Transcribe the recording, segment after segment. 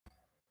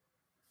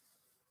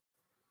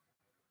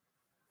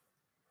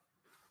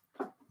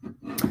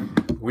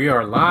We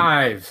are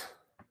live.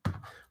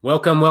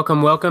 Welcome,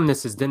 welcome, welcome.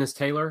 This is Dennis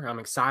Taylor. I'm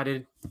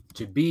excited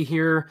to be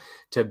here,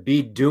 to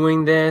be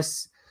doing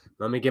this.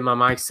 Let me get my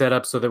mic set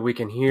up so that we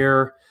can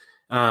hear.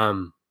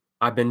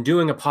 I've been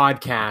doing a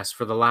podcast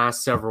for the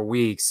last several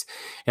weeks,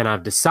 and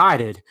I've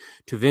decided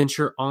to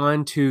venture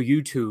onto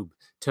YouTube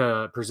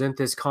to present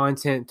this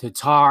content, to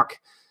talk.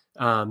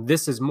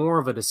 This is more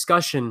of a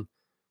discussion,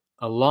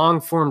 a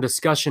long-form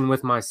discussion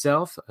with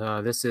myself.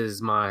 This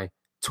is my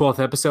 12th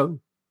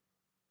episode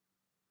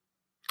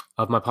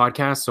of my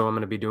podcast. So I'm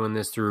going to be doing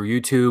this through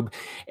YouTube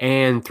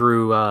and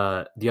through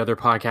the other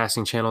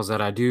podcasting channels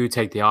that I do.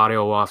 Take the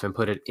audio off and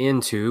put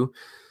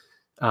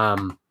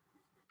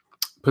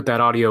that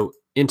audio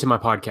into my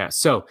podcast.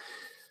 So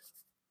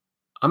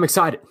I'm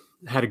excited.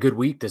 Had a good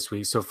week this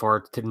week so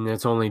far.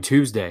 It's only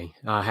Tuesday.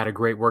 I had a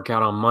great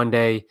workout on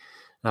Monday.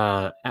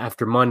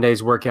 After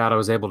Monday's workout, I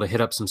was able to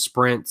hit up some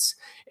sprints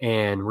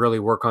and really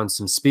work on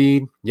some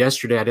speed.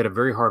 Yesterday, I did a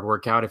very hard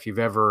workout. If you've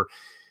ever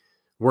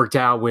worked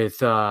out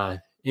with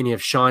any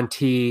of Shaun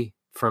T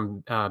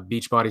from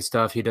Beachbody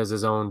stuff, he does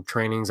his own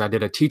trainings. I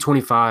did a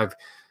T25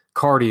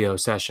 cardio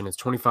session. It's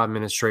 25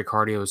 minutes straight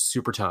cardio. It's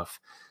super tough.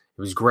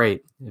 It was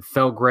great. It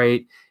felt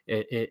great.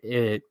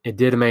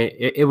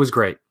 It was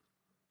great.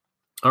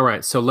 All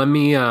right. So let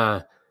me,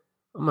 I'm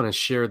going to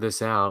share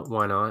this out.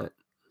 Why not?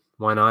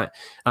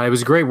 It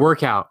was a great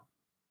workout.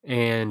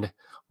 And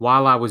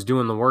while I was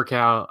doing the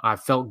workout, I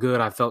felt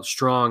good. I felt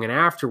strong. And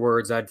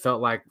afterwards, I'd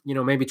felt like,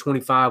 maybe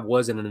 25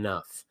 wasn't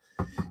enough.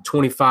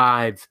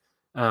 25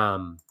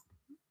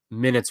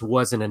 minutes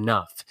wasn't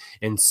enough.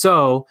 And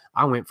so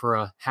I went for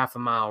a half a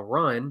mile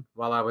run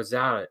while I was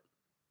at it.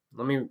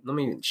 Let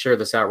me share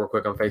this out real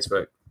quick on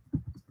Facebook.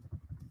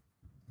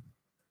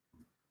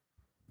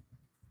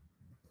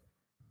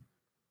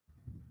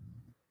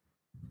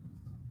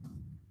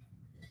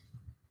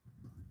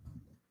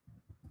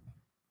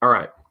 All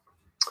right.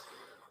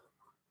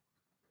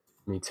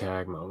 Let me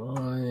tag my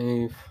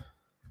wife.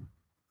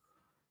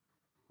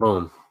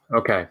 Boom.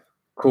 Okay,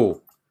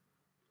 cool.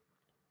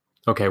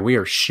 Okay, we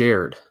are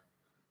shared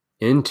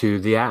into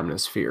the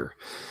atmosphere.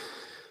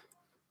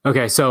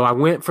 Okay, so I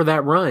went for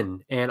that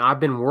run, and I've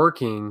been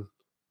working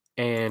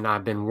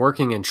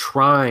and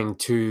trying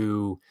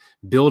to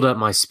build up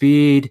my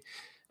speed,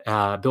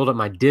 build up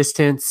my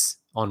distance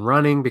on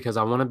running because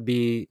I want to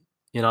be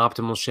in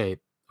optimal shape.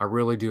 I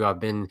really do. I've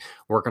been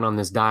working on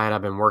this diet.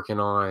 I've been working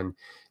on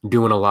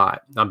doing a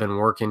lot. I've been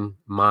working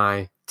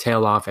my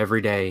tail off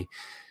every day,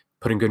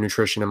 putting good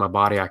nutrition in my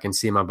body. I can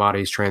see my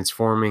body's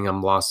transforming.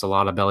 I've lost a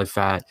lot of belly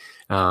fat.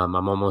 I'm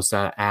almost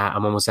at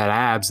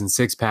abs and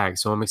six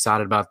packs. So I'm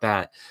excited about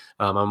that.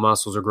 My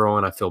muscles are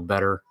growing. I feel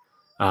better.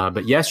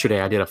 But yesterday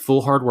I did a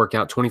full hard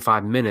workout,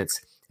 25 minutes.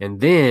 And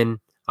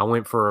then I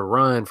went for a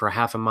run for a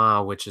half a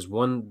mile, which is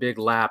one big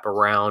lap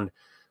around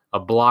a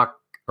block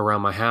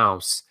around my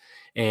house.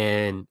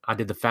 And I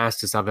did the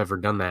fastest I've ever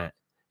done that.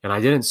 And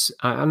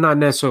I'm not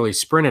necessarily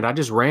sprinted. I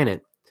just ran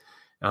it.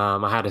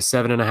 I had a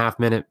 7.5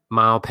 minute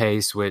mile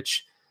pace,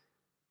 which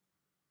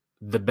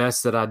the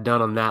best that I'd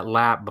done on that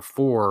lap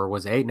before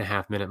was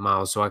 8.5 minute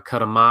miles. So I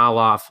cut a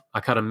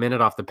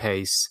minute off the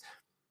pace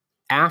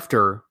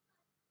after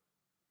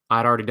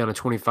I'd already done a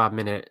 25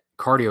 minute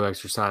cardio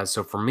exercise.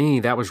 So for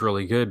me, that was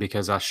really good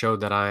because I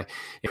showed that I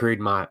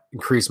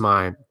increased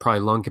my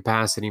probably lung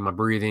capacity, my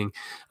breathing.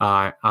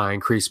 I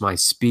increased my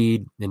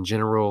speed in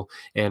general,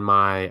 and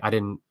I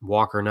didn't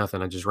walk or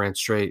nothing. I just ran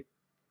straight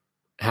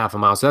half a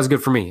mile. So that's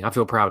good for me. I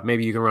feel proud.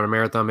 Maybe you can run a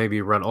marathon. Maybe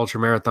you run ultra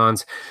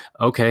marathons.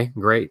 Okay,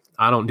 great.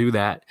 I don't do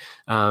that.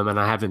 And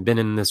I haven't been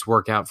in this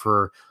workout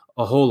for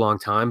a whole long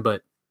time,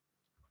 but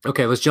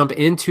okay, let's jump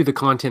into the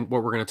content,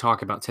 what we're going to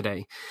talk about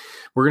today.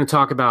 We're going to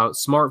talk about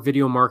smart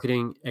video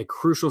marketing, a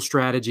crucial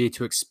strategy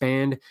to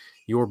expand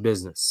your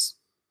business.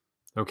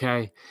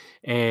 Okay.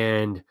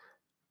 And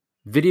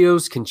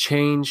videos can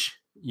change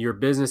your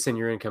business and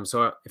your income.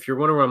 So if you're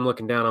wondering where I'm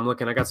looking down,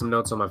 I got some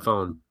notes on my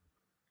phone.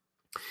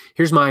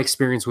 Here's my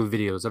experience with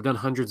videos. I've done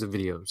hundreds of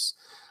videos.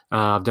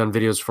 I've done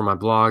videos for my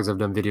blogs. I've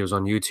done videos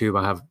on YouTube.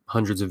 I have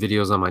hundreds of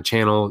videos on my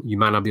channel. You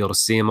might not be able to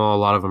see them all. A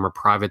lot of them are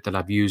private that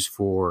I've used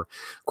for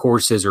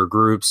courses or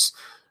groups,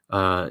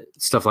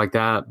 stuff like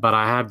that. But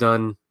I have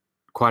done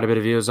quite a bit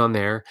of videos on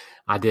there.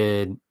 I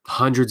did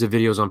hundreds of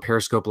videos on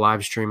Periscope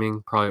live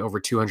streaming, probably over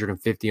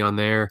 250 on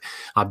there.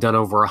 I've done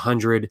over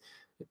 100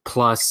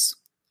 plus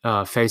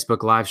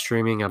Facebook live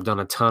streaming. I've done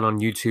a ton on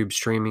YouTube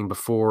streaming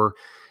before.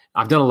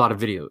 I've done a lot of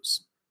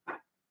videos.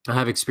 I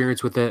have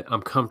experience with it.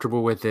 I'm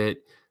comfortable with it.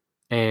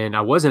 And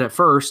I wasn't at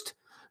first,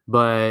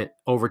 but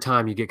over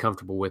time you get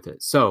comfortable with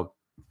it. So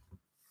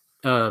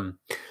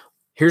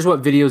here's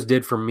what videos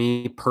did for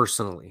me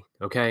personally,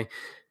 okay?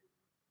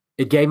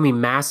 It gave me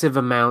massive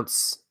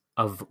amounts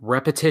of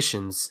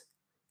repetitions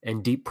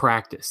and deep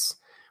practice.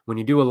 When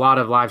you do a lot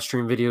of live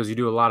stream videos, you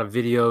do a lot of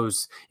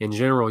videos in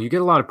general, you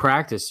get a lot of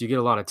practice. You get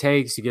a lot of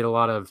takes. You get a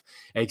lot of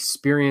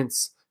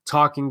experience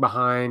talking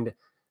behind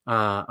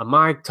a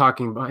mic,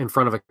 talking in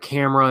front of a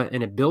camera,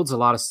 and it builds a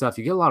lot of stuff.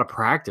 You get a lot of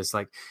practice,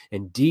 like,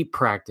 and deep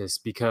practice,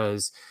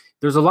 because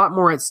there's a lot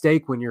more at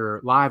stake when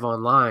you're live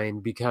online,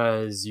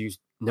 because you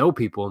know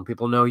people and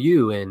people know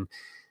you, and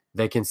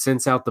they can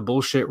sense out the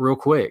bullshit real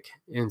quick.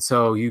 And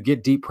so you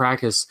get deep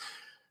practice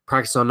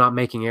on not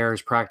making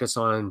errors, practice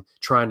on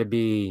trying to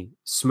be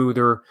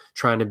smoother,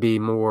 trying to be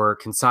more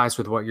concise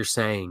with what you're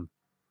saying.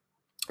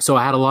 So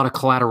I had a lot of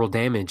collateral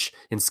damage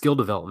in skill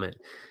development.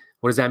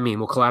 What does that mean?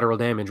 Well, collateral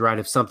damage, right?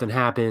 If something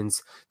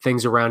happens,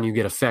 things around you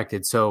get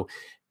affected. So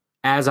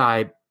as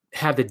I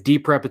had the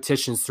deep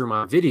repetitions through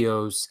my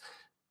videos,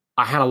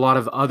 I had a lot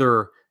of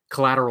other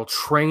collateral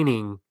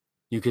training,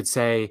 you could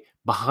say,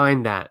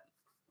 behind that.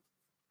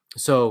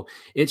 So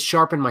it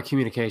sharpened my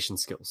communication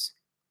skills.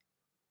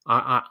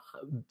 I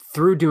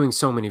through doing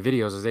so many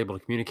videos, I was able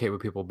to communicate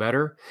with people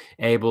better,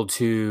 able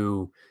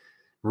to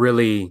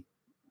really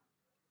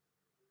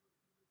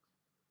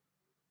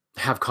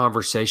have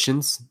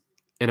conversations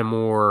in a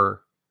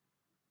more,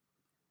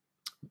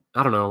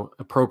 I don't know,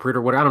 appropriate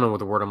or what, I don't know what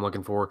the word I'm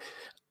looking for.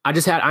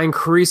 I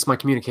increased my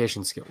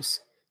communication skills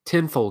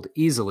tenfold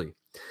easily.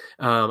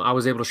 I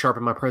was able to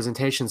sharpen my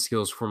presentation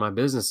skills for my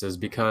businesses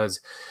because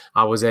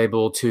I was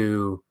able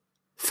to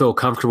feel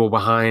comfortable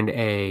behind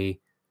a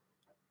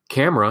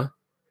camera.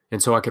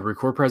 And so I could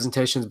record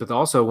presentations, but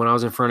also when I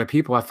was in front of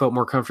people, I felt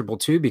more comfortable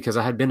too, because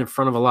I had been in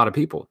front of a lot of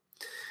people.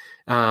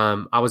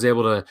 I was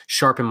able to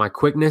sharpen my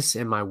quickness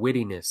and my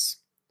wittiness.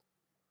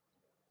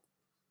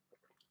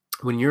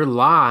 When you're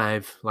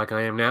live, like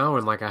I am now,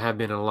 and like I have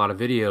been in a lot of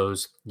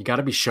videos, you got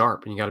to be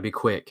sharp and you got to be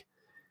quick.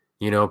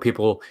 You know,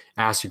 people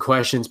ask you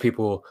questions,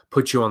 people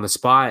put you on the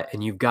spot,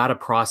 and you've got to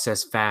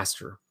process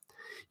faster.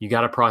 You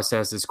got to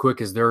process as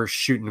quick as they're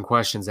shooting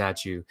questions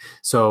at you.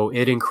 So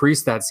it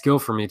increased that skill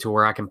for me to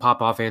where I can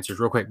pop off answers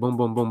real quick. Boom,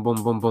 boom, boom,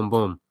 boom, boom, boom,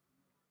 boom.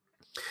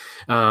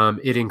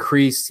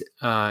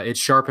 It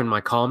sharpened my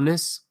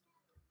calmness.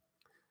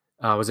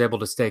 I was able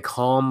to stay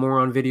calm more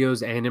on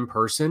videos and in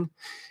person,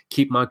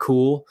 keep my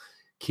cool,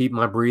 keep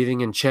my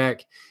breathing in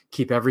check,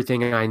 keep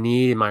everything I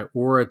need in my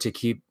aura to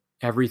keep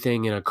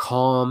everything in a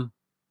calm.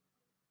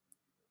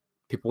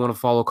 People want to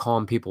follow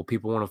calm people.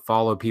 People want to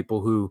follow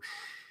people who,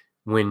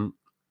 when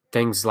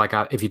things like,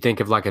 if you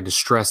think of like a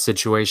distress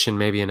situation,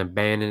 maybe an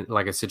abandoned,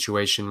 like a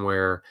situation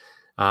where,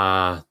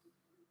 I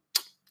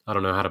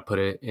don't know how to put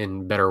it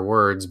in better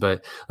words,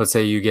 but let's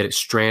say you get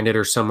stranded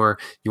or somewhere.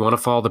 You want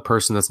to follow the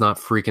person that's not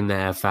freaking the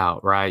F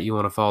out, right? You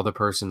want to follow the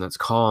person that's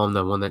calm,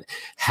 the one that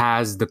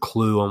has the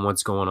clue on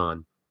what's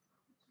going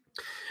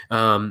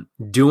on.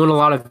 Doing a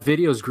lot of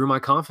videos grew my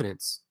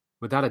confidence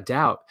without a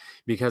doubt,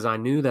 because I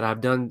knew that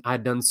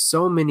I'd done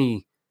so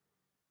many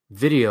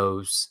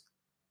videos.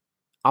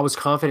 I was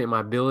confident in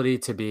my ability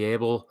to be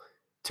able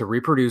to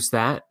reproduce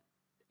that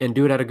and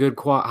do it at a good,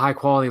 high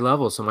quality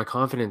level. So my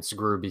confidence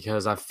grew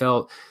because I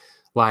felt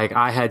like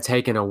I had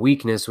taken a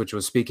weakness, which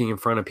was speaking in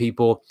front of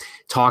people,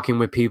 talking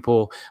with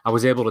people. I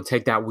was able to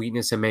take that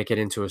weakness and make it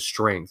into a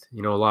strength.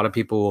 You know, a lot of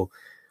people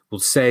will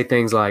say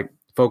things like,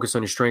 focus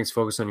on your strengths,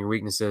 focus on your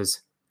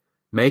weaknesses.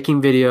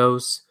 Making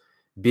videos,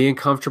 being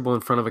comfortable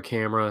in front of a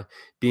camera,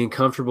 being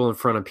comfortable in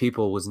front of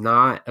people was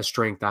not a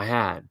strength I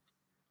had.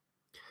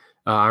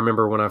 I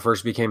remember when I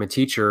first became a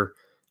teacher,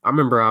 I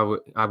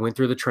went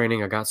through the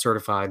training, I got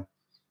certified.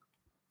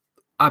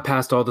 I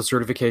passed all the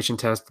certification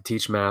tests to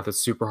teach math. It's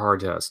a super hard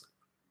test.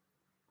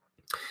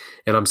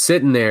 And I'm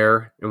sitting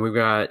there and we've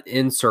got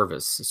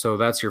in-service. So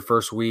that's your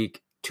first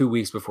week, 2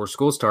 weeks before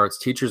school starts.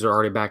 Teachers are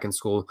already back in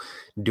school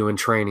doing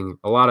training.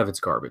 A lot of it's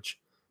garbage,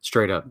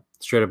 straight up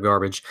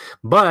garbage.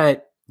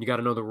 But you got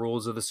to know the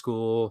rules of the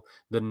school,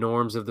 the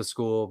norms of the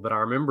school. But I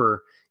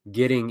remember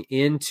getting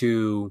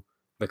into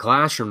the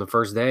classroom the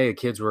first day, the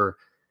kids were,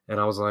 and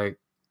I was like,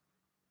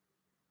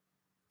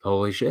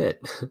 holy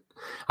shit,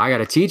 I got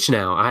to teach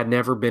now. I had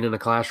never been in a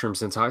classroom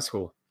since high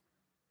school.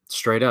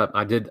 Straight up.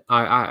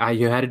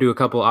 You had to do a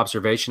couple of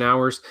observation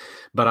hours,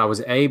 but I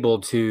was able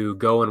to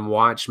go and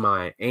watch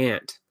my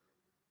aunt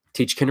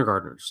teach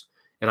kindergartners.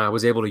 And I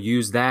was able to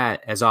use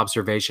that as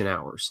observation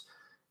hours,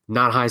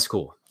 not high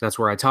school. That's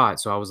where I taught.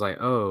 So I was like,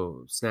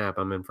 oh, snap,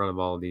 I'm in front of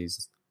all of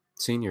these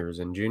seniors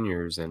and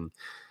juniors, and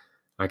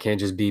I can't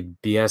just be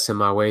BSing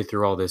my way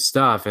through all this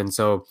stuff. And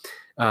so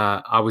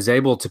I was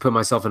able to put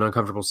myself in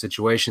uncomfortable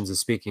situations of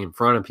speaking in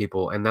front of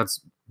people. And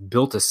that's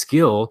built a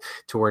skill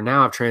to where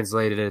now I've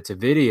translated it to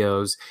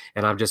videos,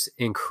 and I've just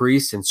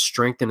increased and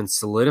strengthened and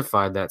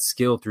solidified that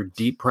skill through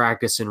deep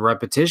practice and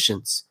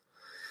repetitions.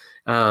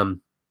 Also,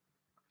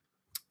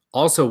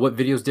 what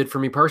videos did for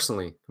me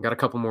personally, I've got a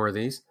couple more of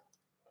these.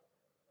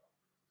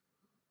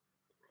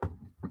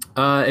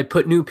 It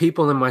put new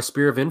people in my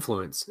sphere of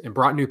influence. It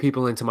brought new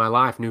people into my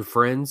life, new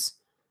friends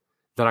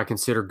that I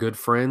consider good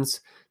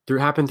friends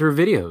happened through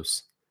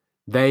videos.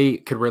 They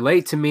could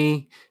relate to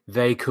me.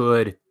 They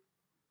could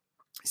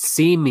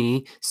see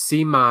me,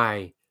 see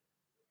my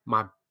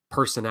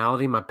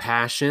personality, my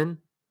passion.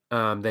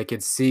 They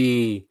could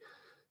see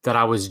that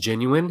I was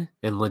genuine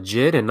and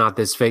legit and not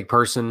this fake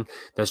person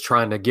that's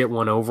trying to get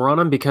one over on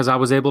them, because I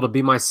was able to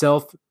be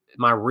myself,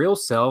 my real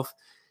self,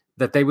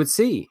 that they would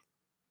see.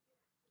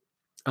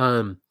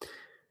 What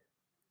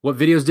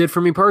videos did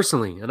for me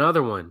personally,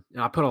 another one,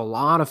 I put a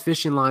lot of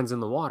fishing lines in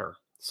the water.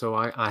 So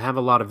I have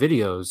a lot of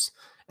videos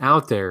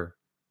out there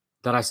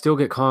that I still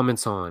get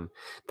comments on,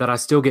 that I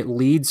still get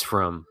leads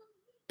from.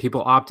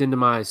 People opt into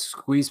my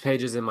squeeze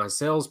pages and my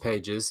sales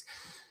pages.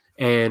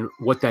 And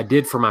what that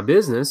did for my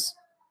business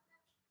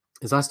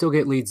is I still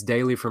get leads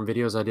daily from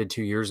videos I did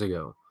 2 years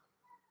ago.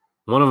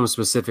 One of them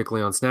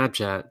specifically on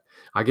Snapchat,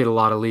 I get a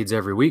lot of leads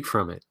every week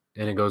from it.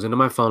 And it goes into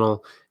my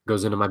funnel,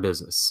 goes into my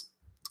business.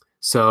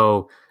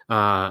 So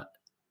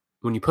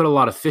when you put a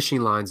lot of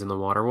fishing lines in the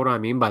water, what do I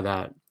mean by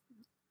that?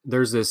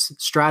 There's this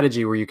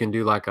strategy where you can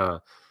do like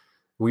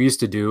we used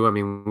to do. I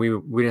mean, we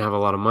didn't have a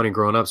lot of money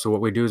growing up. So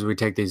what we do is we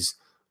take these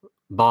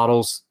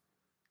bottles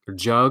or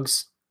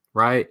jugs,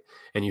 right?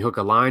 And you hook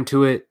a line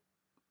to it,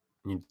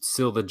 you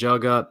seal the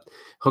jug up,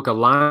 hook a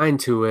line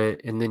to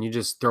it, and then you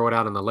just throw it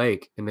out in the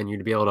lake. And then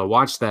you'd be able to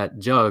watch that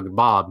jug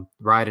bob,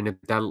 right? And if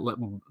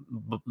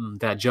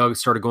that jug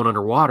started going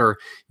underwater,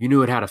 you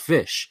knew it had a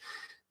fish.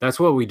 That's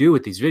what we do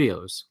with these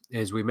videos,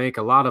 is we make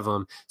a lot of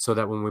them so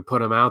that when we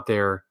put them out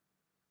there,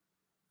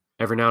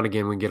 every now and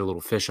again, we get a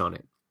little fish on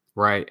it,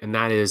 right? And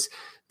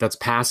that's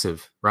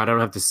passive, right? I don't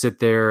have to sit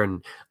there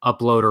and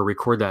upload or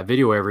record that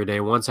video every day.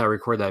 Once I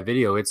record that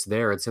video, it's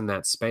there, it's in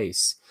that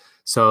space.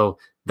 So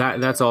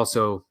that's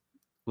also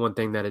one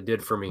thing that it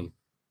did for me.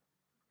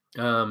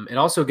 It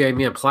also gave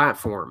me a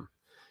platform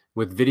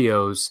with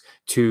videos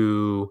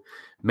to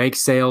make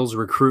sales,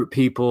 recruit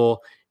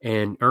people,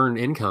 and earn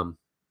income.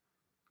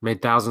 Made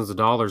thousands of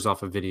dollars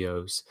off of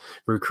videos,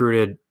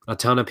 recruited a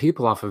ton of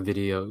people off of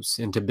videos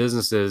into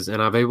businesses,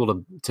 and I've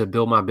able to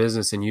build my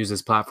business and use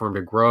this platform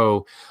to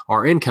grow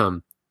our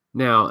income.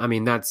 Now, I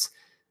mean, that's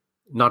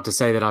not to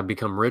say that I've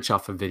become rich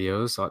off of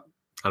videos.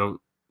 I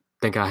don't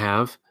think I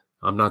have.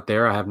 I'm not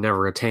there. I have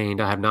not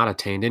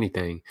attained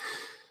anything.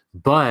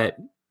 But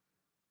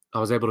I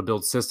was able to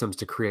build systems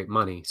to create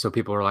money. So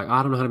people are like,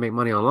 I don't know how to make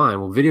money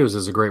online. Well, videos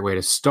is a great way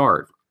to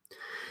start.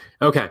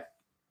 Okay.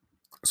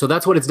 So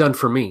that's what it's done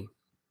for me.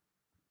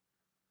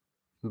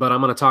 But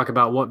I'm going to talk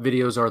about what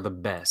videos are the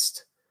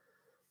best.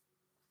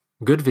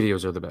 Good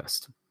videos are the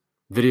best.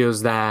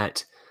 Videos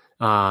that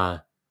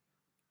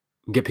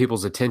get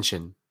people's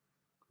attention,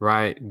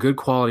 right? Good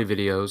quality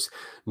videos,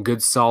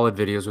 good solid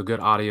videos with good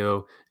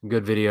audio,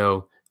 good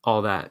video,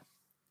 all that.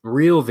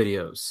 Real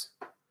videos.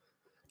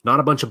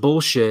 Not a bunch of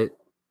bullshit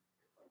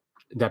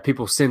that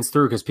people sense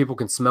through, because people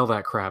can smell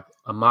that crap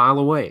a mile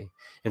away.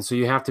 And so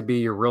you have to be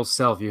your real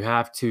self. You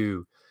have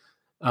to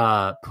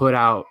put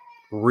out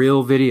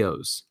real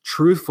videos,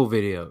 truthful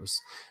videos,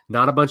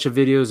 not a bunch of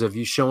videos of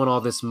you showing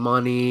all this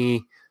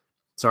money.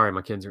 Sorry,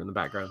 my kids are in the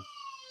background.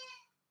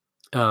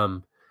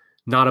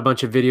 Not a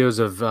bunch of videos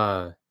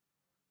of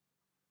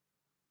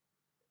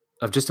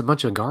just a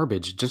bunch of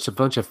garbage, just a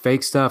bunch of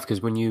fake stuff.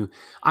 Because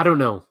I don't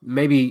know,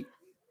 maybe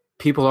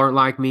people aren't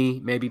like me.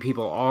 Maybe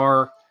people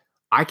are.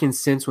 I can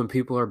sense when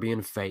people are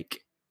being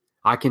fake.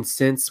 I can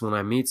sense when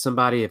I meet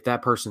somebody if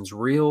that person's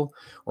real,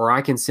 or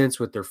I can sense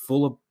what they're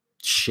full of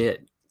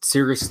shit.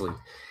 Seriously.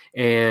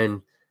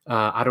 And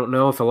I don't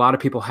know if a lot of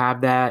people have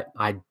that.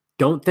 I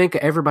don't think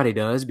everybody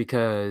does,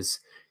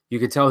 because you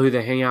can tell who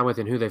they hang out with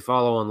and who they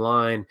follow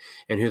online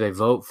and who they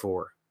vote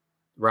for,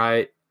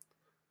 right?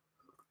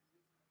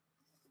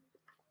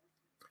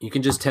 You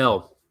can just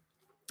tell.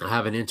 I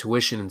have an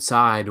intuition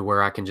inside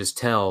where I can just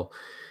tell.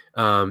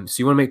 So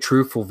you want to make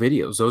truthful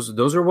videos.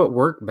 Those are what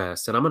work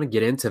best. And I'm going to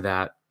get into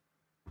that.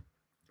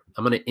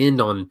 I'm going to end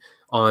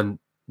on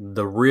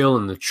the real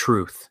and the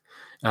truth.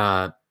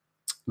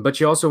 But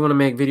you also want to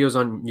make videos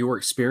on your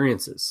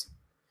experiences.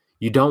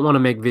 You don't want to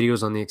make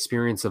videos on the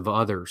experience of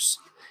others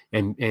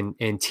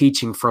and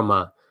teaching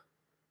from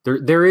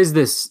there is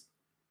this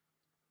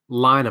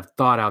line of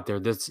thought out there.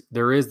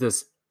 There is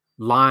this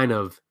line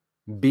of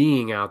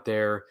being out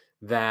there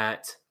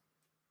that,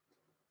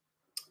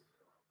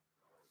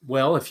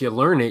 well, if you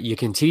learn it, you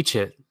can teach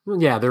it.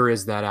 Yeah, there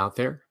is that out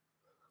there.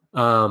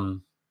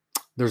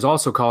 There's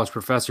also college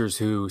professors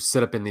who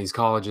sit up in these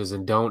colleges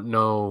and don't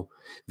know.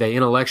 They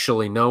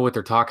intellectually know what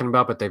they're talking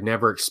about, but they've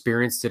never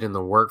experienced it in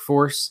the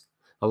workforce.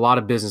 A lot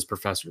of business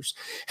professors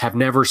have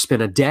never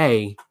spent a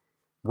day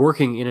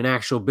working in an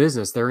actual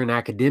business. They're in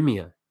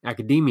academia,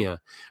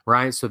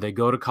 right? So they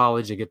go to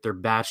college, they get their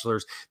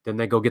bachelor's, then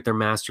they go get their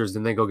master's,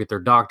 then they go get their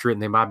doctorate,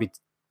 and they might be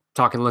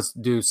talking, let's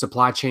do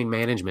supply chain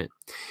management.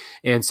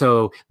 And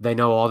so they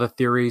know all the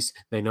theories,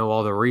 they know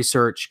all the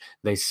research,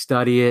 they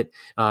study it.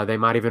 They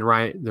might even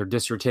write their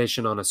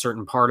dissertation on a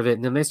certain part of it,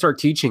 and then they start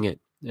teaching it.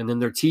 And then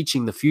they're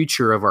teaching the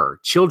future of our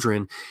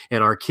children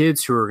and our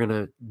kids who are going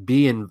to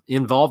be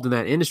involved in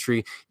that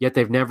industry, yet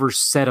they've never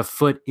set a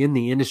foot in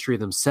the industry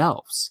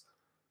themselves.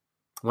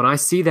 When I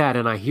see that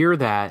and I hear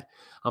that,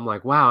 I'm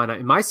like, wow.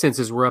 And my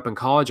senses were up in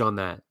college on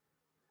that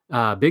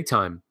big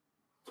time.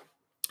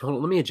 Hold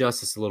on, let me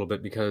adjust this a little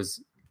bit,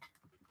 because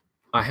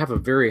I have a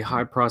very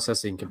high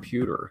processing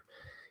computer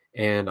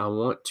and I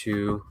want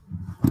to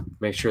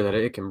make sure that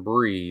it can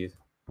breathe.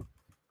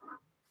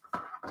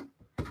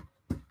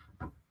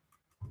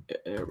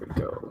 There we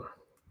go.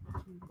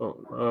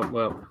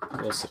 Well,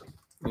 we'll see.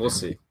 We'll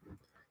see.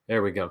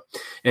 There we go.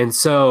 And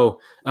so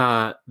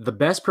the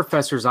best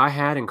professors I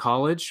had in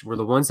college were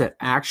the ones that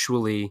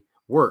actually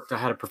worked. I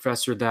had a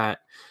professor that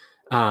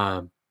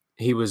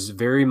he was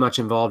very much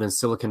involved in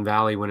Silicon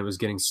Valley when it was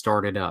getting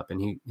started up.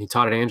 And he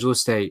taught at Angelo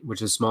State,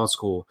 which is a small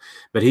school.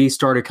 But he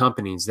started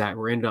companies that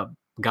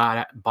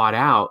got bought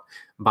out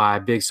by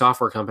big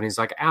software companies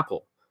like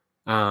Apple.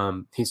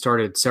 He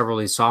started several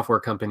of these software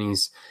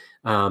companies,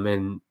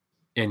 and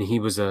he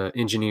was an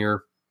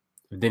engineer.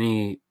 Then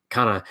he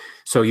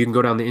so you can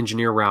go down the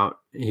engineer route.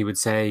 He would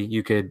say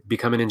you could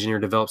become an engineer,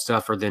 develop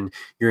stuff, or then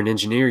you're an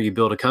engineer, you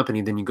build a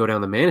company, then you go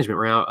down the management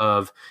route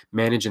of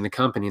managing the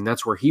company. And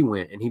that's where he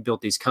went, and he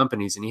built these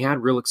companies, and he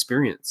had real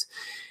experience.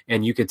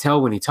 And you could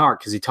tell when he talked,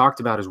 because he talked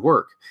about his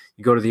work.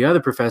 You go to the other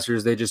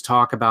professors, they just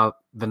talk about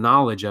the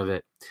knowledge of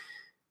it.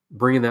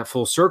 Bringing that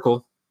full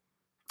circle,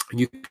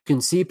 you can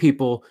see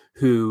people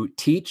who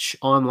teach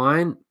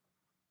online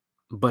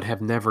but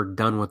have never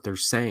done what they're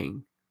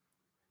saying.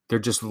 They're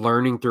just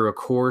learning through a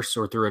course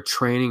or through a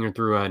training or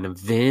through an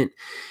event,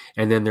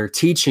 and then they're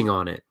teaching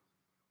on it.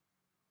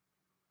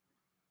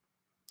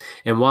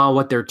 And while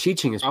what they're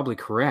teaching is probably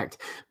correct,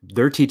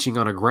 they're teaching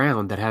on a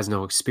ground that has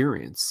no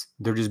experience.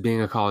 They're just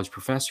being a college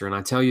professor. And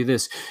I tell you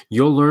this,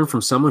 you'll learn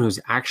from someone who's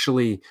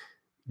actually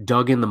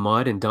dug in the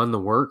mud and done the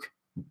work.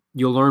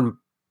 You'll learn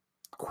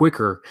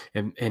quicker,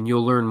 and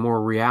you'll learn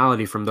more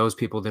reality from those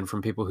people than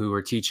from people who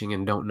are teaching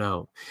and don't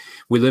know.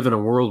 We live in a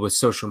world with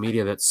social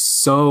media that's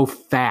so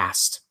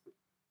fast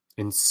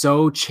and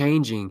so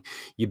changing.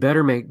 You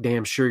better make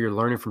damn sure you're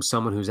learning from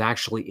someone who's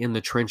actually in the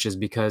trenches,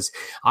 because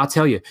I'll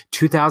tell you,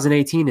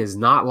 2018 is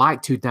not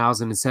like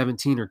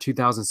 2017 or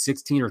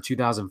 2016 or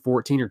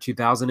 2014 or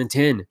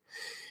 2010.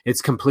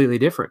 It's completely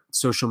different.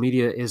 Social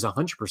media is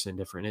 100%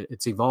 different.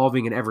 It's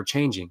evolving and ever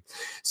changing.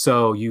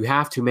 So you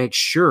have to make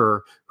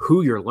sure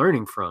who you're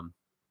learning from.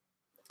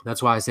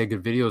 That's why I say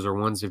good videos are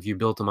ones if you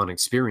built them on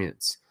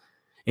experience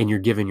and you're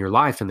giving your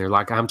life. And they're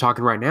like, I'm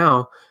talking right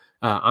now.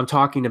 I'm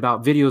talking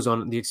about videos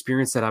on the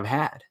experience that I've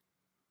had.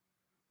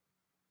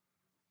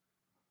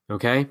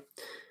 Okay.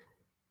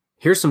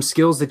 Here's some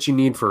skills that you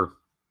need for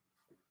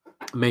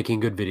making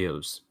good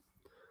videos.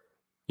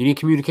 You need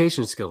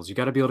communication skills. You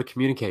got to be able to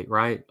communicate,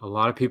 right? A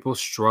lot of people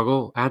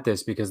struggle at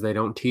this because they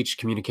don't teach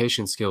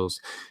communication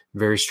skills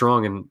very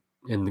strong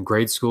in the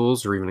grade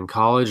schools or even in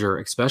college, or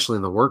especially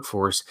in the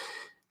workforce.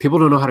 People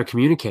don't know how to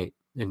communicate.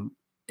 And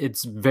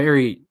it's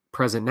very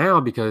present now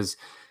because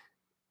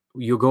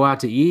you'll go out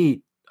to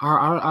eat.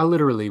 I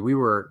literally, we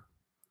were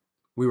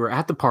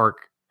at the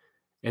park,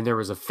 and there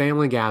was a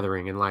family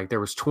gathering, and like there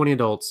was 20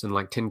 adults and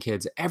like 10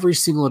 kids. Every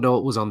single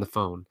adult was on the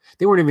phone.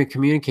 They weren't even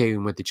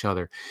communicating with each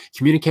other.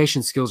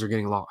 Communication skills are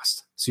getting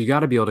lost. So you got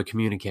to be able to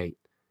communicate.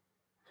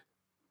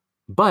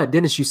 But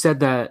Dennis, you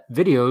said that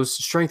videos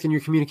strengthen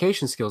your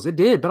communication skills. It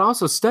did, but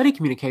also study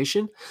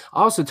communication.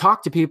 Also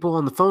talk to people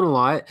on the phone a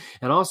lot,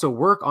 and also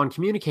work on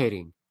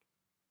communicating.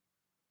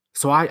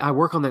 So I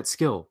work on that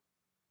skill.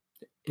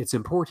 It's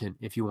important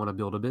if you want to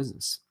build a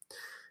business.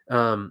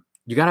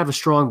 You got to have a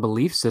strong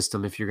belief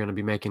system if you're going to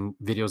be making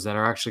videos that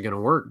are actually going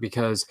to work,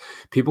 because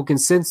people can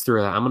sense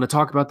through that. I'm going to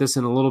talk about this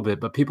in a little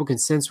bit, but people can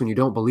sense when you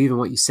don't believe in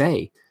what you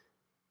say.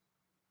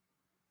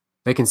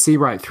 They can see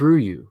right through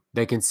you.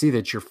 They can see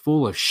that you're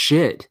full of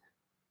shit,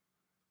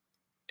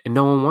 and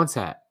no one wants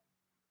that.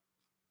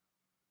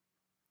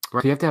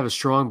 Right? You have to have a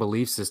strong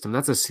belief system.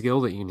 That's a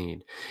skill that you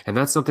need, and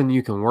that's something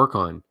you can work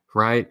on,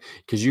 right?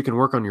 Because you can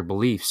work on your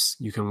beliefs.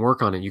 You can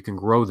work on it. You can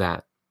grow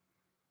that.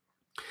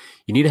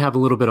 You need to have a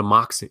little bit of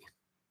moxie.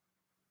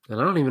 And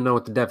I don't even know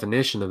what the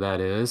definition of that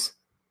is.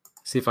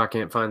 See if I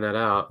can't find that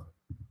out.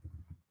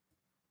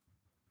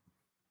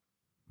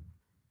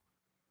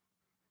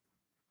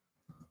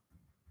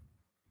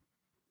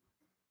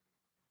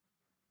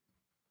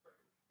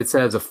 It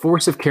says a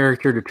force of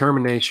character,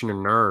 determination,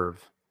 and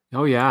nerve.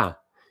 Oh, yeah.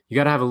 You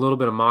got to have a little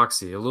bit of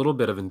moxie, a little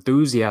bit of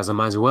enthusiasm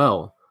as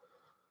well,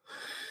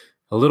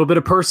 a little bit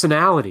of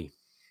personality.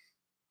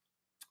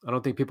 I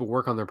don't think people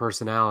work on their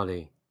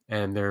personality,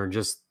 and they're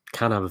just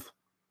kind of,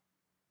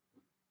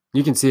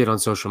 you can see it on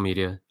social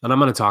media. And I'm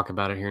going to talk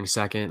about it here in a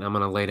second. I'm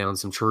going to lay down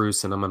some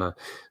truths, and I'm going to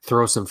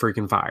throw some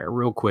freaking fire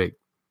real quick.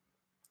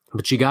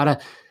 But you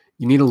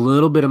need a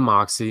little bit of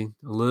moxie,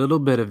 a little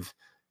bit of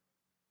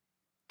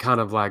kind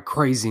of like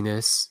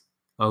craziness,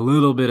 a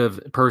little bit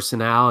of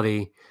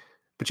personality,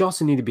 but you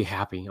also need to be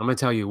happy. I'm going to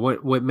tell you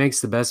what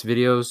makes the best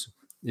videos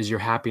is your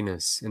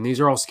happiness. And these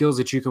are all skills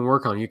that you can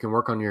work on. You can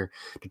work on your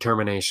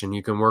determination.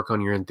 You can work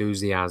on your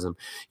enthusiasm.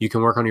 You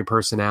can work on your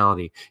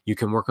personality. You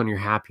can work on your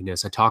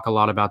happiness. I talk a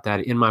lot about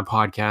that in my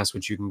podcast,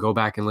 which you can go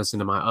back and listen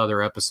to my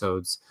other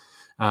episodes.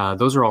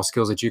 Those are all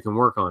skills that you can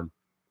work on.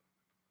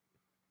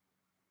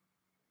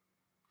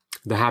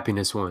 The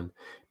happiness one.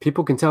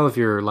 People can tell if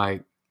you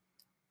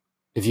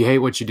hate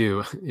what you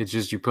do. It's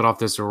just you put off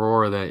this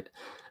aurora that,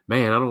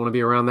 man, I don't want to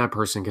be around that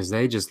person, because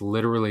they just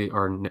literally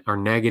are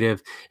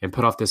negative and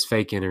put off this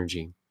fake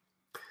energy.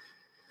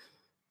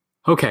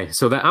 Okay,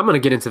 so I'm going to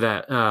get into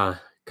that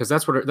because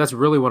that's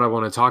really what I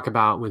want to talk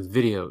about with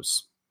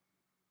videos.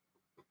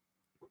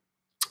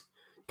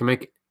 can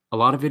make a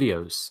lot of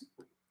videos,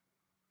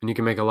 and you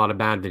can make a lot of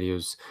bad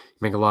videos,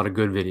 make a lot of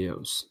good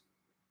videos.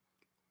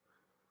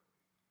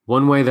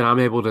 One way that I'm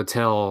able to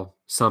tell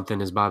something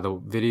is by the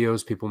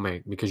videos people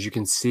make, because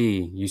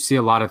you see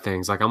a lot of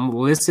things. Like, I'm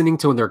listening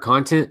to their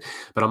content,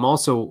 but I'm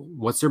also,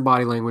 what's their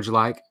body language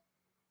like?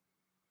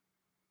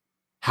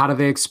 How do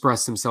they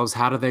express themselves?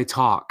 How do they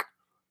talk?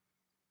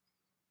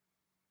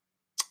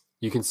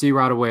 You can see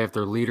right away if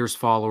they're leaders,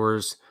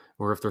 followers,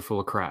 or if they're full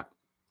of crap.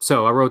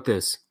 So I wrote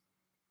this.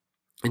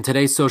 In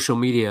today's social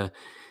media,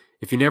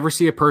 if you never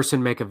see a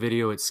person make a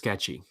video, it's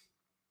sketchy.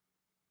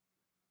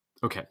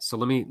 Okay, so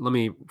let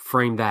me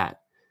frame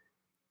that.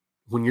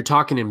 When you're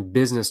talking in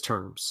business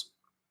terms,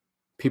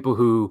 people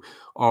who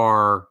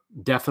are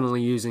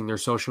definitely using their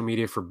social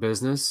media for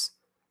business,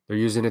 they're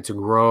using it to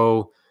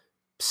grow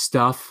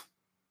stuff,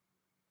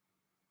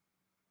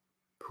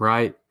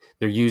 right?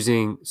 They're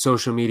using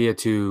social media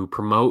to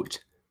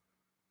promote.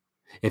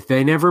 If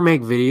they never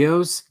make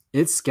videos,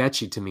 it's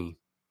sketchy to me.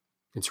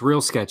 It's real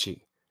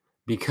sketchy.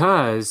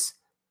 Because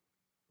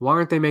why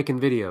aren't they making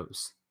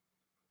videos?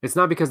 It's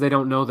not because they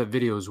don't know that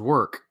videos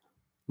work.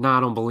 No, I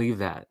don't believe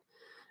that.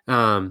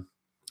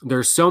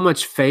 There's so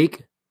much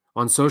fake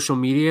on social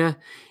media.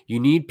 You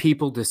need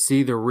people to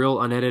see the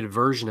real unedited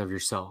version of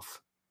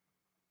yourself.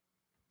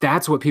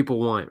 That's what people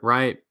want,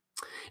 right?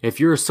 If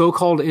you're a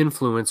so-called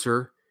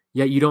influencer,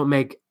 yet you don't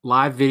make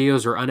live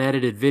videos or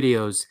unedited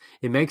videos,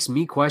 it makes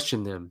me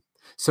question them.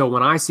 So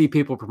when I see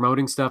people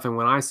promoting stuff, and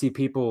when I see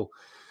people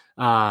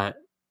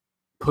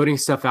putting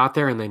stuff out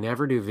there and they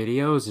never do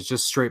videos, it's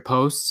just straight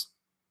posts,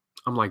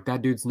 I'm like,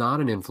 that dude's not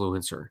an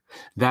influencer.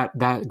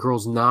 That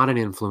girl's not an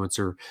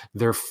influencer.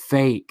 They're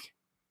fake.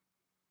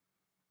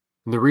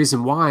 And the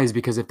reason why is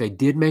because if they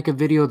did make a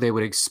video, they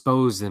would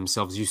expose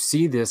themselves. You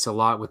see this a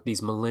lot with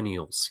these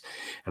millennials.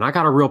 And I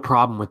got a real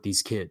problem with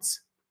these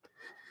kids.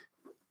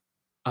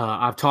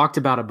 I've talked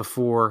about it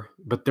before,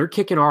 but they're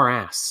kicking our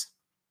ass.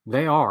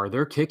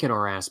 They're kicking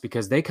our ass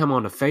because they come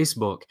onto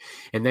Facebook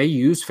and they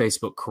use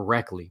Facebook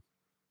correctly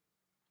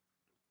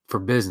for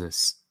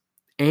business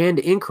and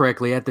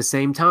incorrectly at the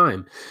same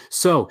time.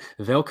 So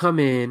they'll come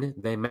in,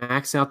 they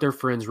max out their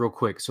friends real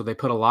quick. So they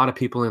put a lot of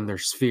people in their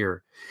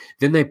sphere.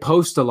 Then they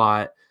post a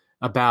lot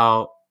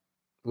about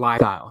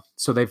lifestyle.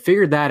 So they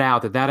figured that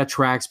out, that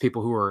attracts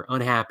people who are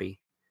unhappy,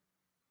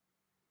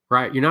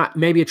 right? You're not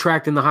maybe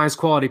attracting the highest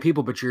quality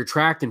people, but you're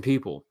attracting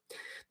people.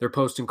 They're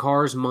posting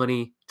cars,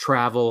 money,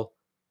 travel,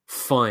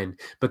 fun,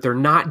 but they're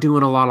not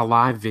doing a lot of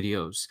live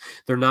videos.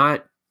 They're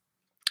not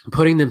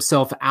putting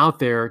themselves out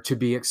there to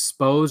be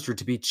exposed or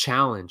to be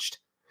challenged.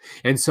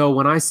 And so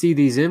when I see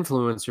these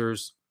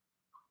influencers,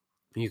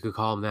 you could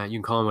call them that, you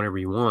can call them whatever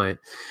you want.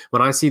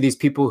 When I see these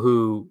people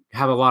who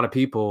have a lot of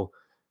people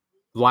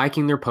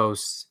liking their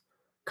posts,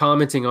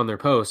 commenting on their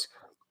posts,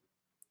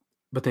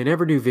 but they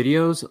never do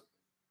videos,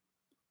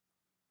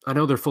 I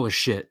know they're full of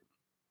shit,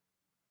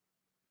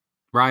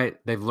 right?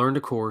 They've learned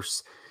a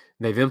course.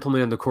 They've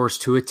implemented the course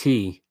to a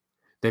T.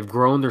 They've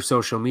grown their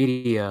social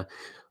media,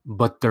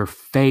 but they're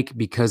fake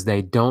because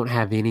they don't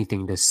have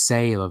anything to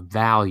say of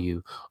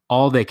value.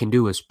 All they can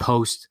do is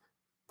post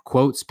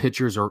quotes,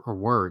 pictures, or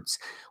words.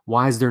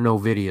 Why is there no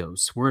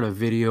videos? We're in a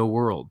video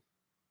world.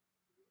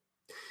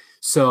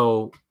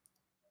 So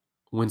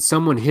when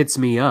someone hits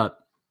me up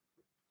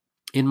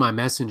in my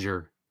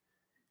messenger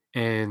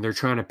and they're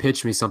trying to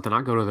pitch me something,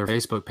 I go to their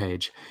Facebook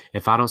page.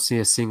 If I don't see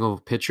a single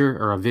picture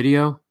or a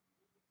video,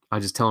 I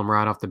just tell them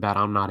right off the bat,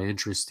 I'm not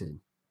interested.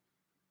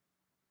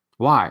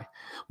 Why?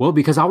 Well,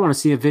 because I want to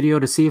see a video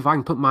to see if I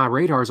can put my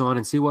radars on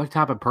and see what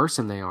type of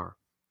person they are.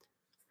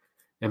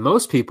 And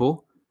most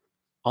people,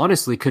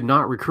 honestly, could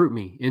not recruit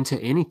me into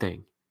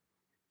anything.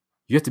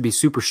 You have to be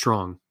super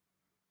strong,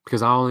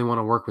 because I only want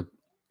to work with,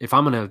 if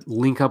I'm going to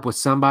link up with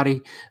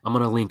somebody, I'm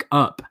going to link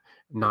up,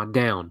 not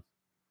down.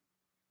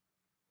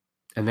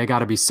 And they got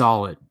to be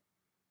solid.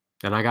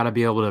 And I got to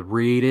be able to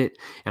read it,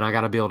 and I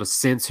got to be able to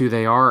sense who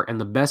they are.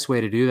 And the best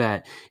way to do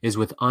that is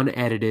with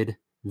unedited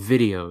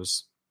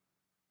videos.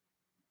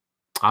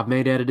 I've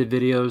made edited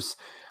videos.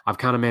 I've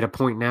kind of made a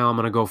point now. I'm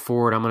going to go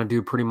forward. I'm going to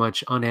do pretty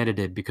much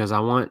unedited because I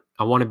want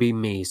to be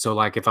me. So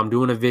like if I'm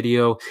doing a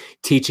video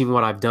teaching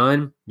what I've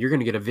done, you're going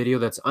to get a video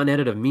that's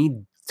unedited of me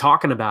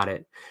talking about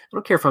it. I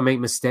don't care if I make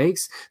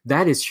mistakes.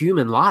 That is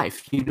human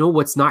life. You know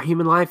what's not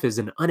human life is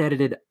an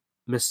unedited,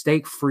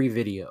 mistake-free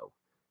video.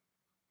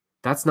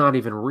 That's not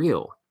even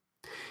real.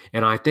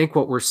 And I think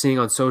what we're seeing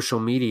on social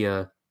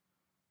media,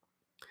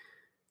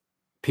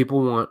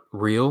 people want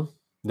real.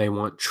 They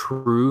want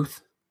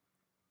truth.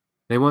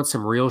 They want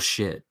some real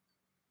shit.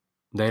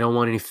 They don't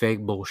want any fake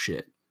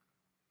bullshit.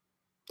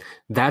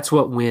 That's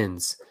what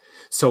wins.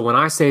 So when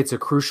I say it's a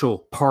crucial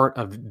part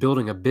of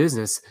building a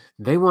business,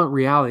 they want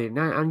reality.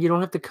 Now, you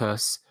don't have to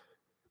cuss,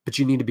 but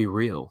you need to be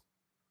real.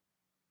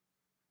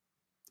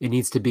 It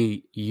needs to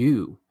be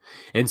you.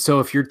 And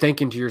so if you're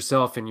thinking to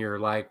yourself and you're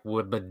like,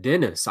 well, but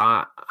Dennis,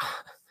 I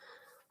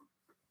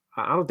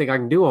don't think I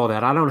can do all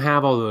that. I don't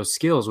have all those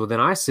skills. Well, then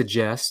I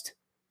suggest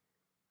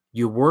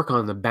you work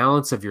on the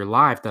balance of your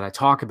life that I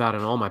talk about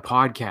in all my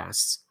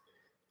podcasts.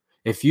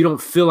 If you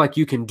don't feel like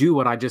you can do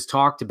what I just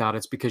talked about,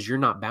 it's because you're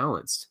not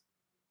balanced.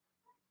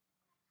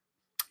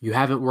 You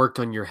haven't worked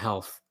on your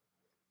health.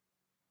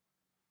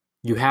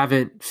 You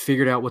haven't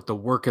figured out what the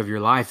work of your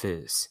life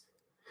is.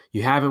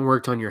 You haven't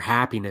worked on your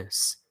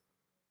happiness.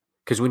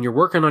 Because when you're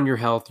working on your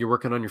health, you're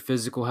working on your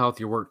physical health,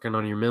 you're working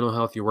on your mental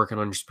health, you're working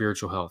on your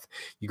spiritual health.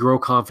 You grow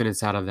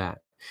confidence out of that.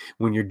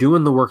 When you're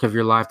doing the work of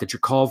your life that you're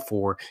called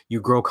for,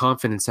 you grow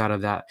confidence out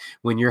of that.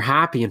 When you're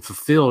happy and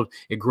fulfilled,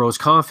 it grows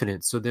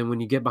confidence. So then when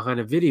you get behind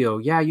a video,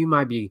 yeah, you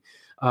might be,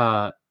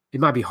 it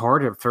might be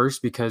hard at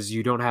first because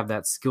you don't have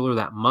that skill or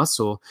that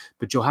muscle,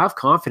 but you'll have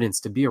confidence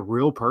to be a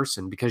real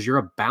person because you're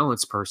a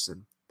balanced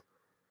person.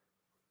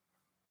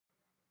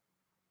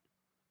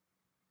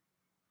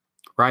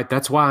 Right?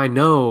 That's why I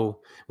know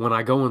when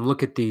I go and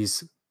look at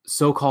these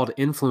so-called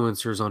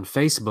influencers on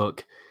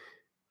Facebook,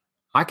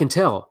 I can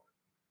tell,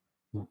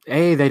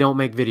 A, they don't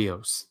make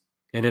videos.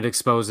 And it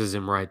exposes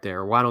them right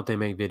there. Why don't they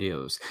make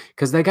videos?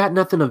 Because they got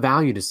nothing of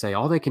value to say.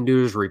 All they can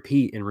do is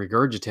repeat and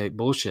regurgitate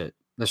bullshit.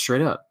 That's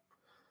straight up.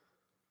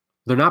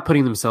 They're not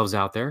putting themselves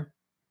out there.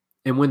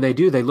 And when they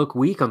do, they look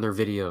weak on their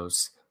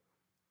videos.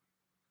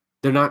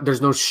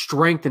 There's no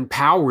strength and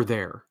power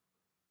there.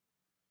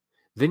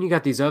 Then you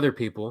got these other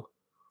people,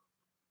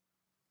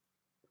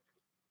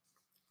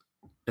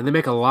 and they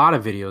make a lot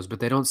of videos, but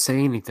they don't say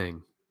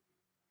anything.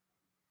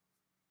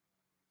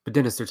 But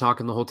Dennis, they're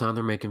talking the whole time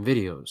they're making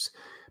videos,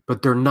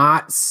 but they're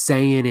not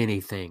saying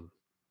anything.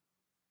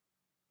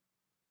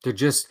 They're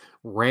just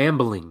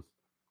rambling.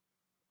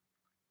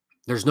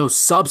 There's no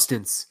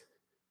substance.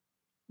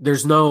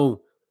 There's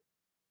no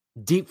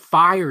deep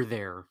fire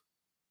there.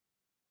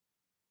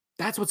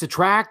 That's what's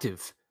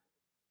attractive.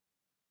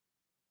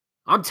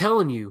 I'm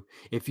telling you,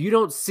 if you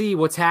don't see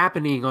what's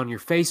happening on your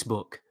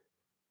Facebook,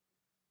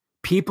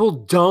 people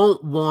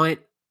don't want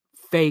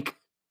fake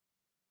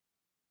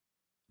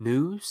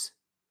news.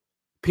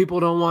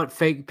 People don't want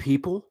fake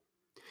people.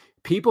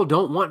 People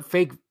don't want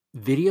fake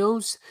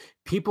videos.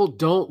 People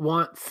don't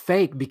want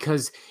fake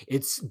because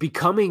it's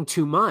becoming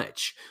too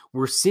much.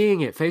 We're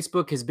seeing it.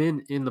 Facebook has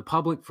been in the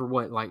public for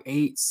what, like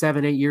 8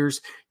 years.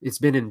 It's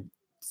been in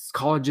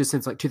colleges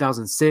since like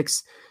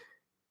 2006.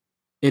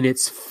 And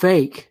it's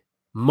fake,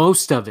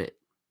 most of it.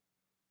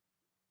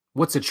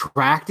 What's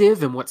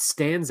attractive and what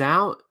stands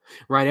out,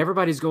 right?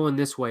 Everybody's going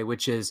this way,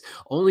 which is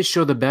only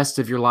show the best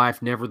of your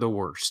life, never the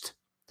worst.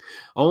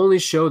 Only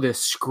show the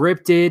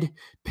scripted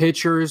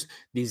pictures,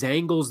 these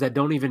angles that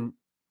don't even,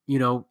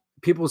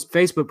 people's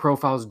Facebook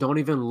profiles don't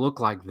even look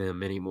like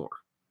them anymore.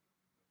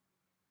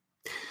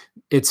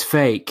 It's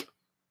fake.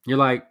 You're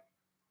like,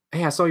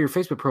 hey, I saw your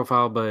Facebook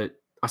profile, but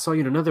I saw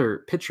you in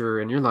another picture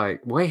and you're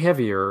like way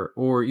heavier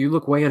or you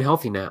look way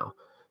unhealthy now.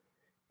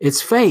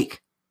 It's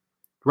fake,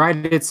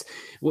 right?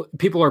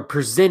 People are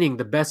presenting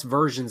the best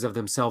versions of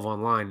themselves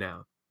online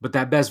now, but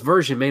that best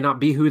version may not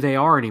be who they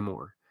are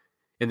anymore.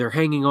 And they're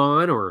hanging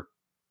on or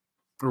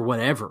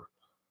whatever.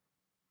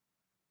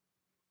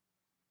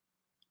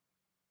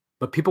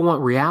 But people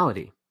want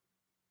reality.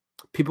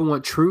 People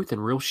want truth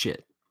and real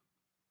shit.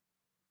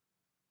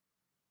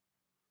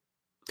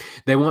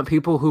 They want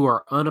people who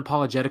are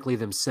unapologetically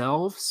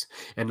themselves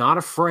and not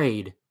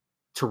afraid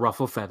to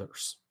ruffle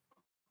feathers.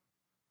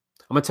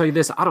 I'm going to tell you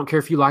this. I don't care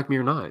if you like me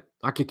or not.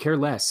 I could care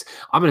less.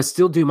 I'm going to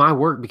still do my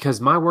work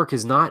because my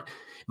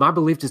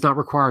belief does not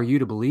require you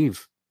to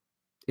believe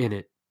in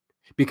it.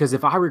 Because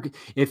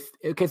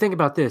okay, think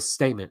about this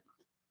statement.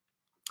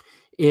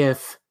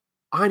 If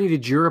I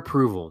needed your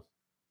approval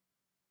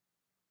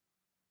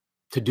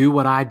to do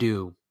what I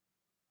do,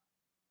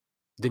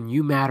 then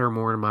you matter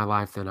more in my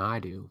life than I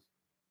do.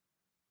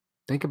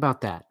 Think about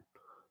that.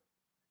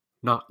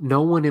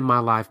 No one in my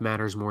life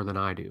matters more than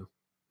I do.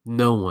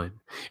 No one.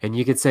 And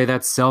you could say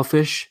that's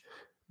selfish,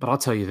 but I'll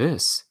tell you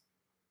this.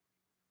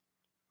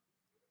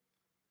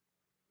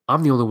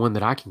 I'm the only one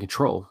that I can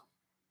control,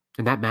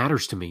 and that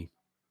matters to me.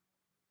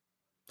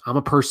 I'm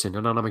a person,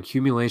 and I'm an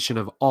accumulation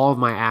of all of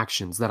my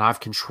actions that I've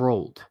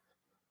controlled.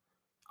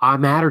 I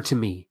matter to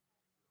me.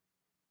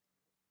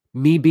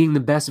 Me being the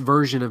best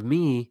version of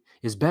me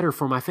is better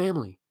for my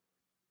family.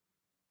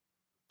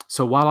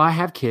 So while I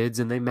have kids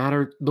and they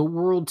matter the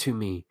world to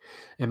me,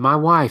 and my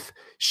wife,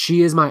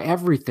 she is my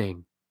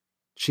everything.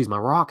 She's my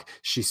rock.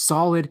 She's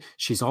solid.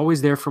 She's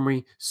always there for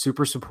me,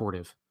 super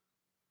supportive.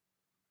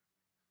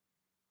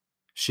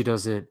 She's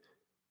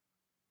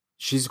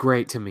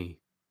great to me.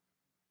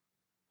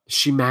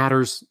 She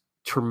matters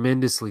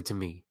tremendously to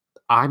me.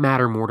 I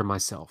matter more to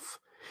myself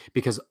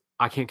because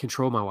I can't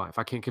control my wife.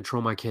 I can't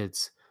control my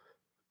kids.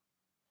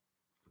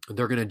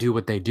 They're going to do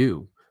what they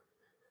do.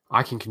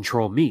 I can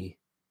control me.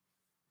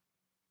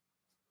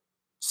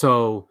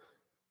 So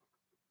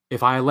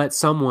if I let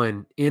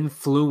someone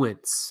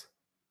influence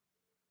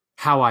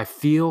how I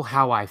feel,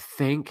 how I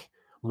think,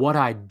 what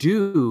I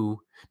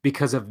do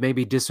because of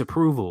maybe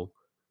disapproval,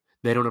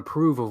 they don't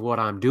approve of what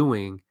I'm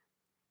doing,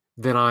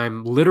 then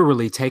I'm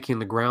literally taking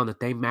the ground that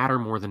they matter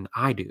more than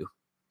I do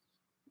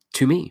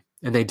to me.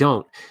 And they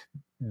don't.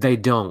 They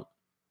don't.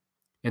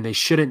 And they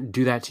shouldn't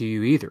do that to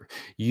you either.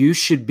 You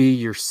should be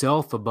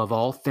yourself above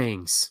all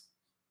things.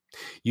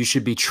 You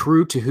should be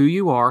true to who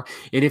you are.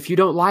 And if you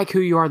don't like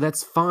who you are,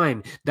 that's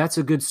fine. That's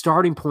a good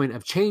starting point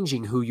of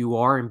changing who you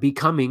are and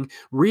becoming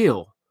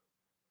real.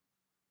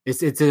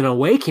 It's an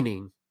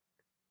awakening.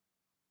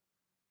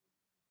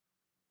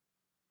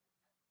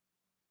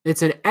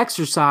 It's an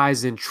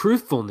exercise in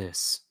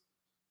truthfulness.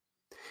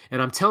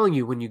 And I'm telling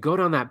you, when you go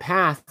down that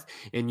path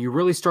and you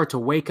really start to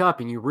wake up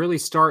and you really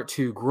start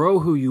to grow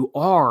who you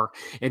are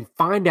and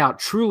find out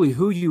truly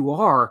who you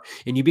are,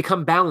 and you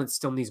become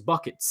balanced on these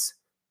buckets,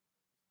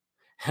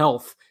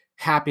 health,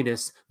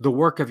 happiness, the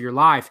work of your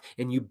life,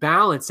 and you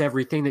balance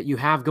everything that you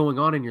have going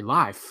on in your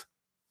life,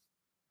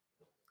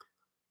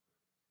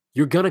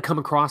 you're going to come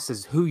across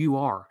as who you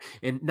are.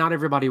 And not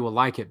everybody will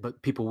like it,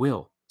 but people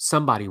will.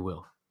 Somebody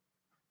will.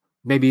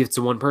 Maybe it's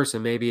one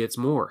person, maybe it's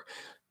more.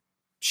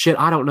 Shit,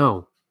 I don't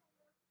know.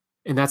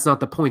 And that's not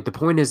the point. The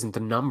point isn't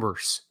the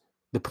numbers.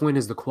 The point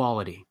is the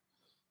quality,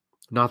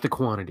 not the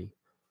quantity.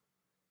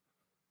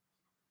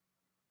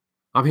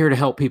 I'm here to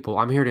help people.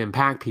 I'm here to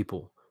impact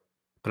people.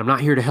 But I'm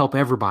not here to help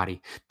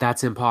everybody.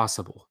 That's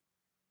impossible.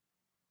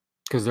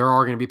 Because there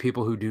are going to be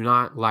people who do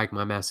not like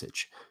my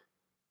message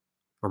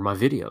or my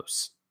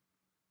videos.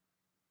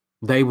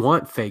 They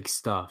want fake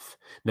stuff.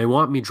 They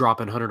want me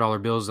dropping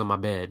 $100 bills on my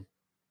bed.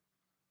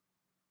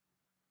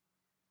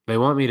 They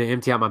want me to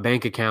empty out my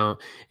bank account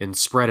and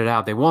spread it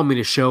out. They want me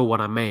to show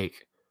what I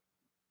make.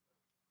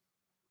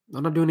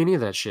 I'm not doing any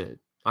of that shit.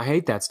 I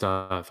hate that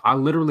stuff. I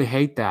literally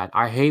hate that.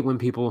 I hate when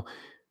people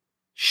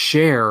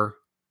share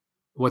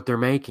what they're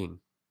making.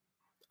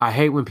 I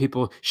hate when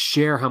people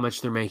share how much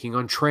they're making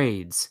on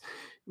trades,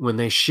 when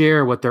they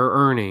share what they're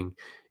earning.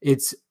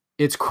 It's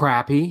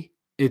crappy.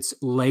 It's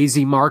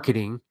lazy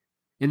marketing,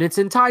 and it's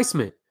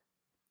enticement.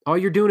 All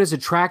you're doing is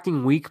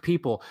attracting weak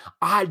people.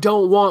 I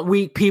don't want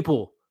weak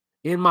people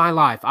in my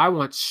life. I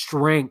want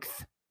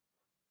strength,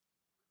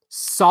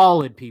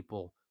 solid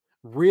people,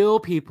 real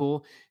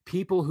people,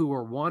 people who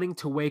are wanting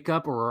to wake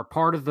up or are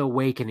part of the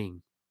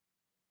awakening.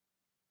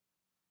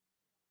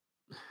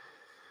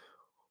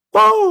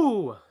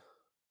 Whoa!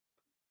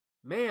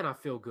 Man, I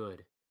feel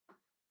good.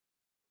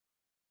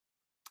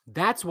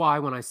 That's why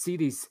when I see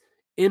these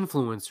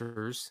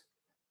influencers,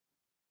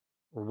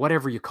 or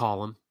whatever you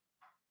call them,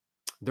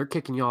 they're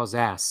kicking y'all's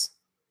ass.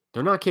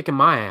 They're not kicking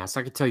my ass,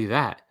 I can tell you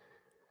that.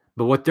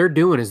 But what they're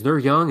doing is they're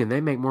young and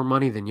they make more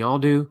money than y'all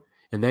do,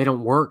 and they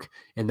don't work,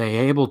 and they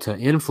able to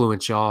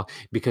influence y'all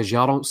because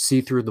y'all don't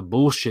see through the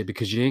bullshit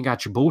because you ain't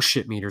got your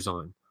bullshit meters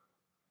on.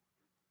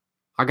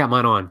 I got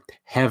mine on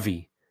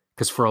heavy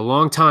because for a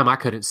long time I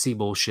couldn't see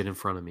bullshit in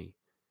front of me.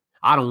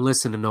 I don't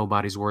listen to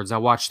nobody's words. I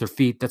watch their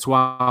feet. That's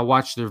why I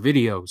watch their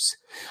videos.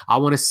 I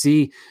want to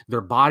see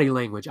their body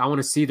language. I want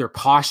to see their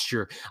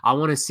posture. I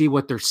want to see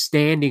what they're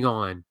standing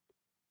on,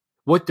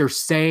 what they're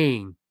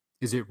saying.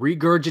 Is it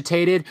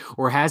regurgitated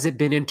or has it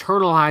been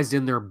internalized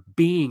in their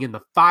being, in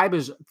the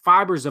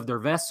fibers of their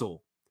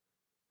vessel?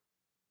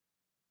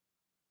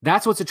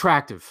 That's what's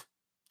attractive.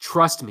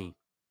 Trust me.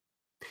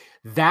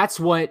 That's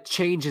what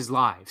changes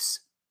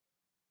lives.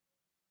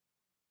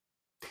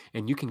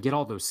 And you can get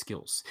all those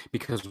skills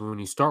because when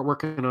you start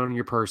working on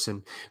your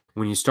person,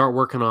 when you start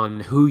working on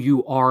who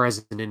you are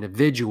as an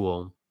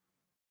individual,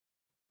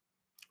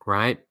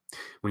 right?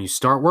 When you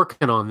start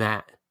working on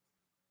that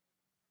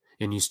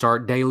and you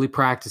start daily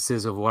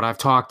practices of what I've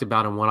talked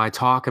about and what I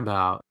talk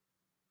about,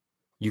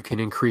 you can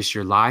increase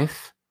your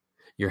life,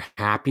 your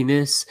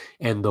happiness,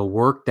 and the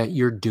work that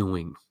you're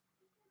doing.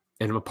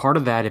 And a part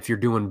of that, if you're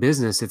doing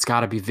business, it's got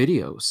to be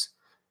videos.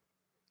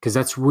 Because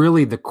that's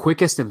really the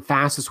quickest and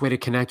fastest way to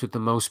connect with the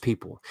most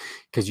people.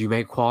 Because you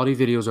make quality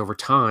videos over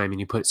time and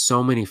you put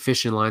so many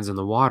fishing lines in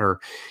the water,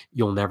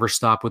 you'll never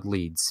stop with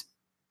leads.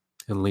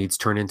 And leads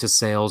turn into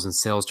sales, and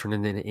sales turn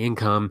into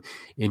income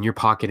in your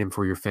pocket and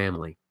for your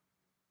family.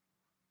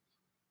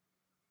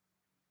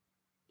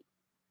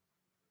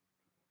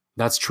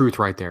 That's truth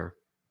right there.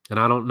 And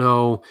I don't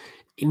know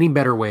any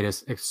better way to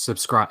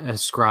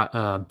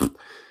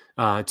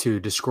to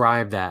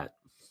describe that.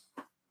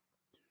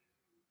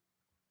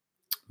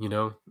 You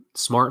know,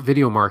 smart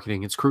video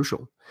marketing, it's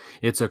crucial.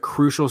 It's a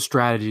crucial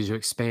strategy to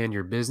expand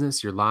your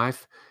business, your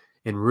life,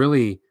 and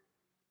really,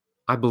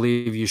 I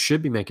believe you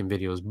should be making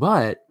videos.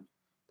 But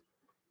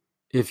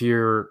if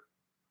you're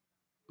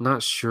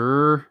not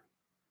sure,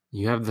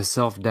 you have the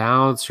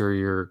self-doubts or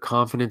your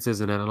confidence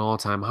isn't at an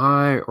all-time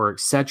high or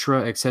et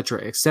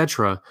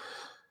cetera,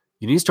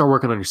 you need to start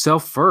working on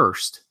yourself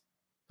first.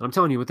 And I'm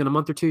telling you, within a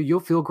month or two,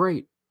 you'll feel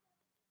great.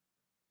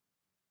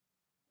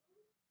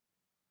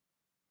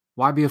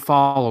 Why be a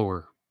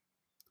follower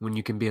when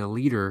you can be a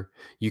leader?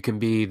 You can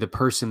be the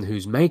person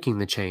who's making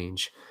the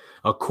change.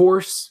 A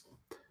course,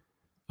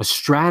 a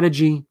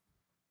strategy,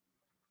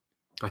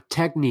 a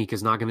technique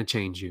is not going to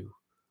change you.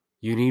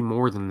 You need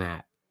more than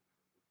that.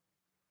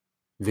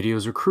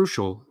 Videos are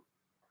crucial.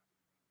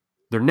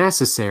 They're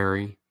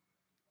necessary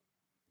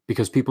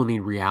because people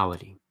need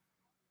reality.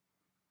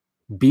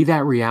 Be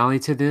that reality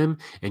to them,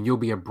 and you'll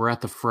be a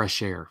breath of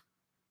fresh air.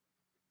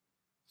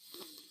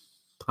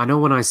 I know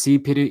when I see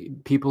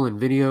people in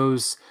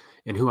videos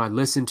and who I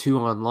listen to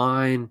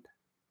online,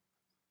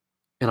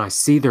 and I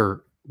see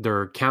their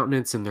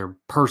countenance and their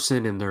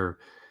person and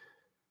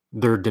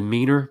their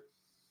demeanor,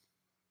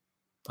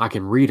 I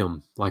can read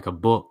them like a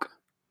book.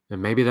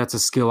 And maybe that's a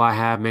skill I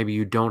have. Maybe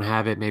you don't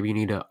have it. Maybe you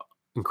need to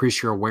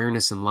increase your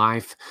awareness in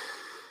life.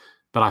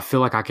 But I feel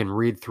like I can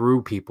read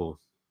through people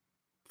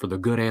for the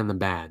good and the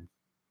bad.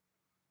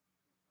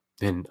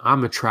 And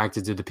I'm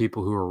attracted to the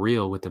people who are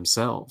real with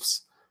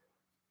themselves.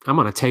 I'm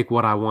going to take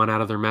what I want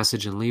out of their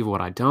message and leave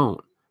what I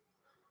don't.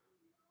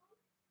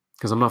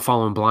 Because I'm not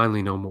following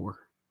blindly no more.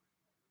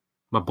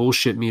 My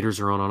bullshit meters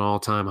are on an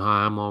all-time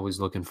high. I'm always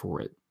looking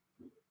for it.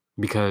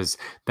 Because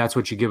that's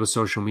what you get with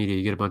social media.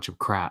 You get a bunch of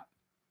crap.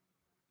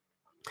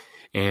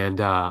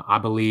 And I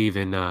believe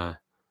in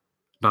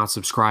not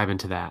subscribing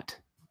to that.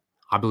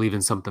 I believe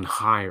in something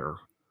higher.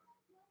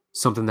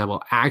 Something that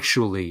will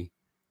actually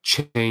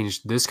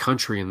change this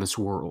country and this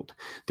world.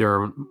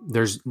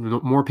 There's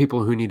more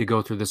people who need to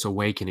go through this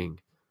awakening.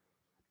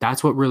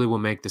 That's what really will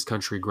make this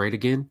country great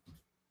again,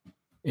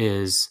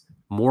 is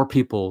more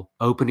people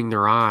opening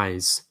their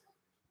eyes,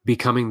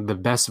 becoming the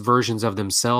best versions of themselves